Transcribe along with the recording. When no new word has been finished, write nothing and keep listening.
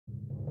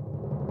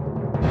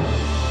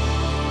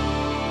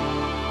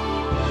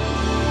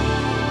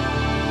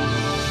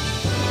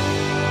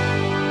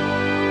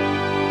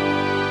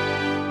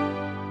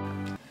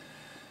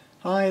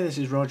Hi, this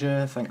is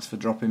Roger. Thanks for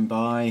dropping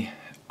by.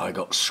 I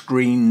got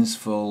screens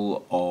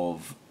full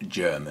of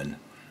German.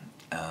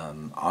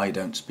 I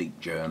don't speak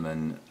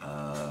German.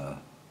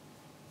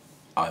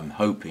 I'm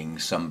hoping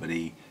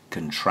somebody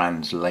can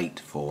translate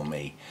for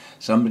me.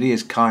 Somebody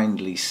has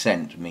kindly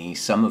sent me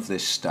some of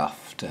this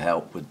stuff to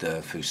help with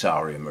the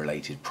fusarium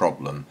related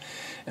problem.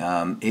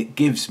 It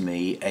gives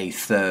me a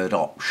third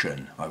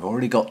option. I've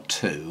already got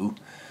two.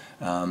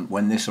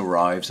 When this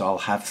arrives, I'll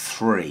have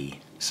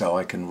three, so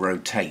I can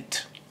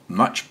rotate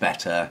much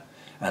better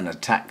and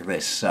attack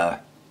this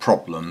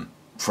problem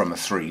from a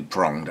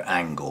three-pronged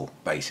angle,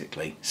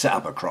 basically. Set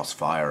up a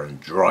crossfire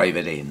and drive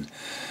it in.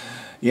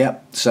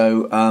 Yep,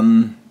 so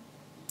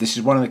this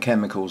is one of the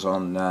chemicals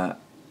on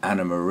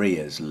Anna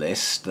Maria's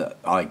list that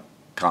I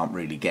can't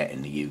really get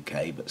in the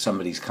UK, but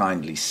somebody's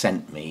kindly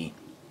sent me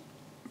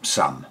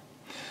some.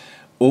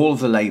 All of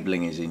the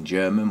labelling is in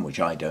German,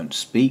 which I don't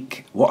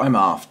speak. What I'm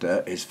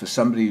after is for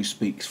somebody who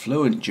speaks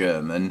fluent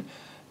German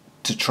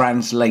to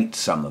translate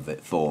some of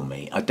it for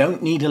me. I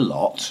don't need a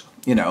lot,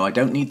 you know, I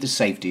don't need the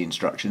safety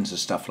instructions and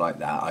stuff like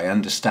that. I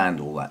understand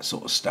all that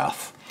sort of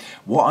stuff.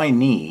 What I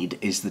need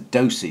is the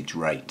dosage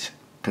rate,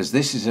 because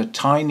this is a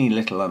tiny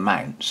little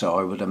amount, so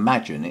I would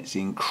imagine it's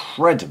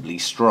incredibly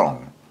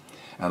strong.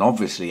 And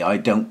obviously I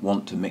don't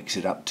want to mix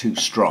it up too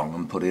strong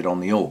and put it on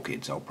the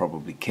orchids. I'll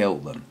probably kill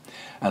them.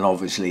 And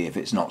obviously if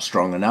it's not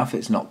strong enough,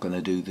 it's not going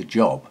to do the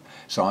job.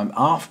 So I'm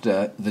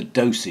after the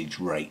dosage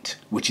rate,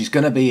 which is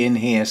going to be in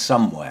here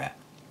somewhere.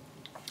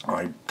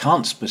 I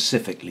can't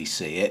specifically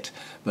see it,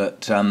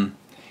 but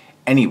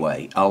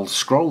anyway, I'll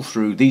scroll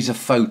through. These are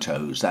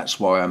photos, that's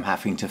why I'm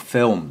having to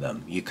film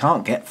them. You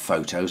can't get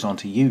photos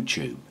onto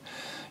YouTube.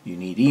 You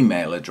need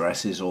email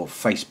addresses or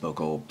Facebook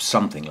or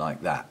something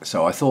like that.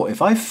 So I thought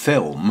if I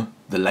film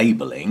the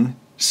labelling,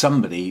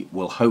 somebody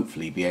will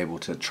hopefully be able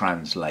to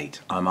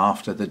translate. I'm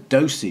after the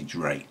dosage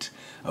rate.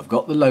 I've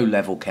got the low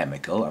level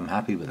chemical, I'm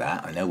happy with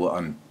that, I know what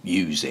I'm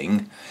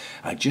using.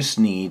 I just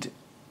need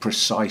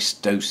precise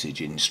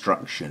dosage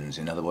instructions,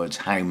 in other words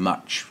how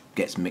much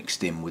gets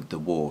mixed in with the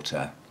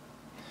water.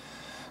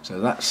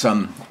 So that's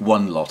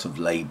one lot of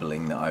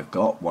labelling that I've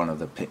got, one of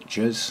the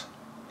pictures.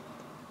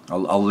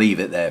 I'll leave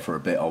it there for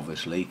a bit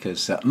obviously,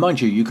 because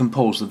mind you can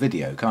pause the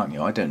video, can't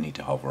you? I don't need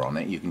to hover on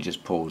it, you can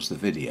just pause the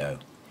video.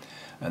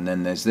 And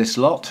then there's this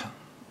lot.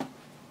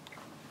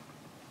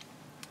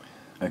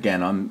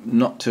 Again, I'm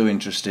not too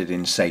interested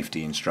in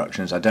safety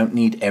instructions. I don't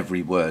need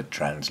every word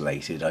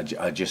translated.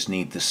 I just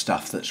need the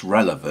stuff that's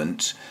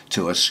relevant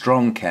to a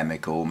strong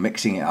chemical,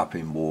 mixing it up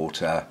in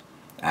water,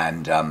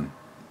 and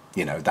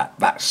you know,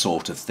 that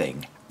sort of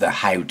thing. The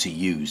how to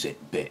use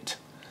it bit.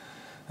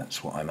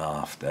 That's what I'm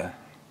after.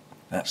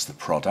 That's the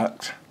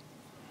product.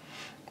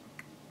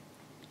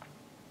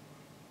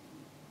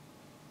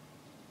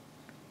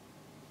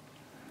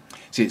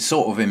 See, it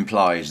sort of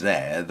implies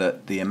there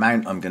that the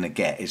amount I'm going to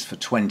get is for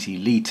 20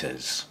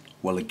 litres.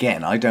 Well,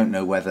 again, I don't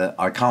know whether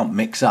I can't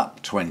mix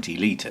up 20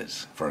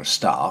 litres for a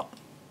start.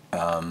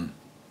 I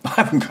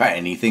haven't got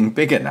anything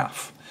big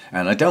enough,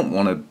 and I don't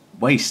want to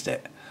waste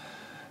it.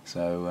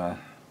 So,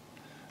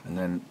 and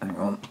then, hang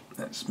on,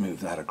 let's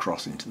move that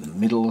across into the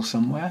middle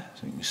somewhere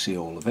so you can see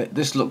all of it.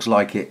 This looks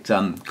like it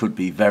could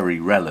be very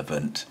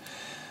relevant.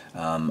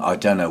 I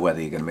don't know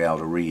whether you're going to be able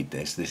to read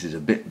this. This is a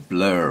bit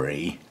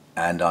blurry.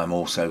 And I'm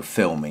also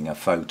filming a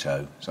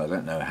photo, so I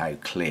don't know how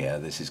clear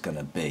this is going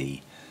to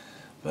be,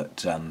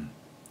 but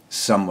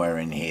somewhere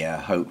in here,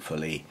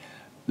 hopefully,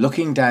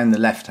 looking down the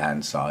left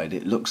hand side,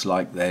 it looks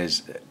like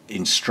there's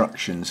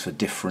instructions for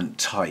different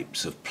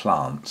types of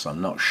plants.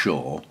 I'm not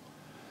sure,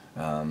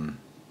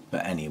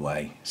 but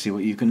anyway, see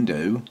what you can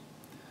do.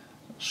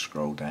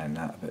 Scroll down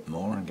that a bit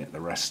more and get the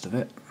rest of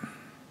it.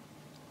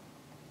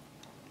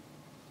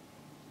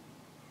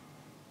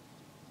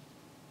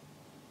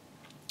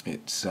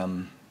 It's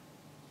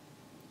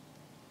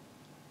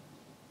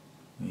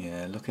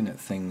yeah, looking at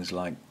things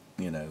like,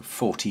 you know,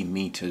 40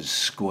 meters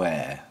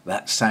square,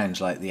 that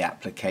sounds like the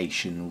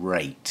application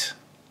rate,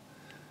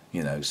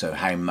 you know, so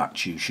how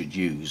much you should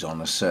use on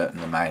a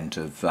certain amount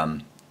of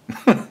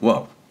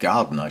well,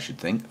 garden, I should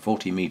think.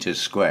 40 meters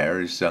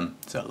square is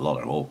it's a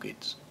lot of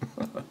orchids.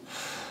 What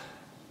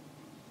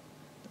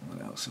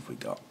else have we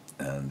got?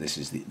 This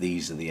is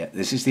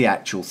this is the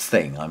actual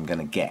thing I'm going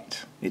to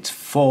get. It's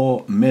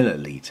 4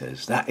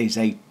 millilitres. That is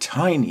a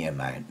tiny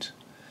amount.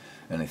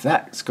 And if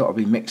that's got to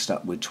be mixed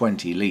up with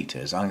 20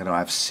 litres, I'm going to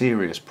have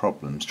serious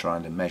problems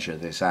trying to measure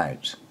this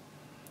out.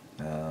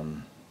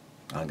 I'm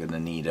going to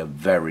need a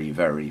very,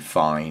 very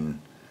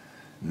fine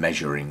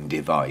measuring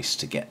device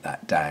to get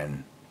that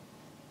down.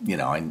 You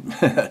know, I'm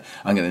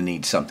going to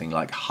need something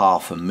like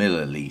 0.5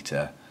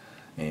 milliliter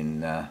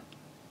in,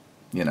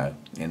 you know,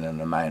 in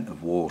an amount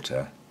of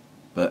water.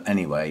 But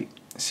anyway,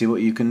 see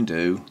what you can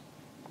do.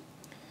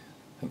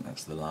 I think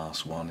that's the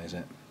last one, is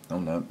it? Oh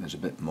no, there's a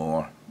bit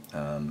more.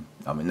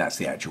 I mean, that's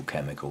the actual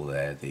chemical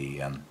there,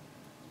 the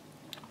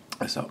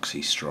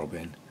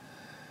azoxystrobin.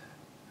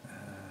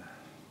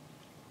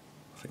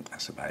 I think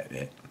that's about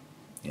it.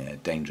 Yeah,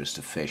 dangerous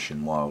to fish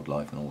and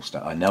wildlife and all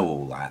stuff. I know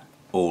all that.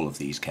 all of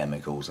these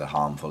chemicals are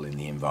harmful in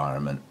the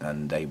environment,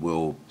 and they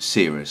will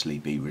seriously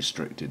be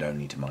restricted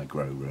only to my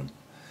grow room,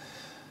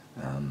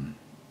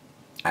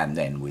 and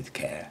then with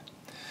care.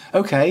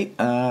 Okay,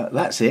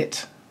 that's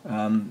it.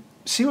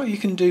 See what you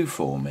can do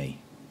for me.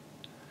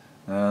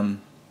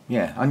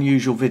 Yeah,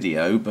 unusual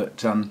video,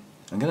 but I'm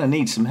going to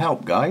need some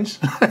help, guys.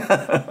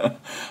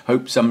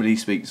 Hope somebody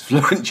speaks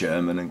fluent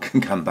German and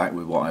can come back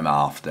with what I'm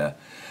after.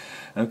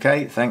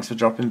 Okay, thanks for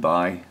dropping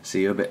by.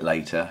 See you a bit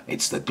later.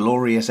 It's the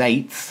glorious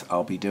 8th.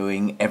 I'll be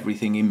doing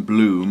everything in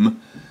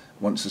bloom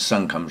once the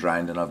sun comes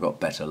round and I've got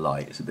better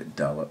light. It's a bit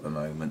dull at the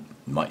moment.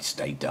 Might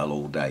stay dull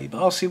all day,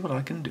 but I'll see what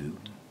I can do.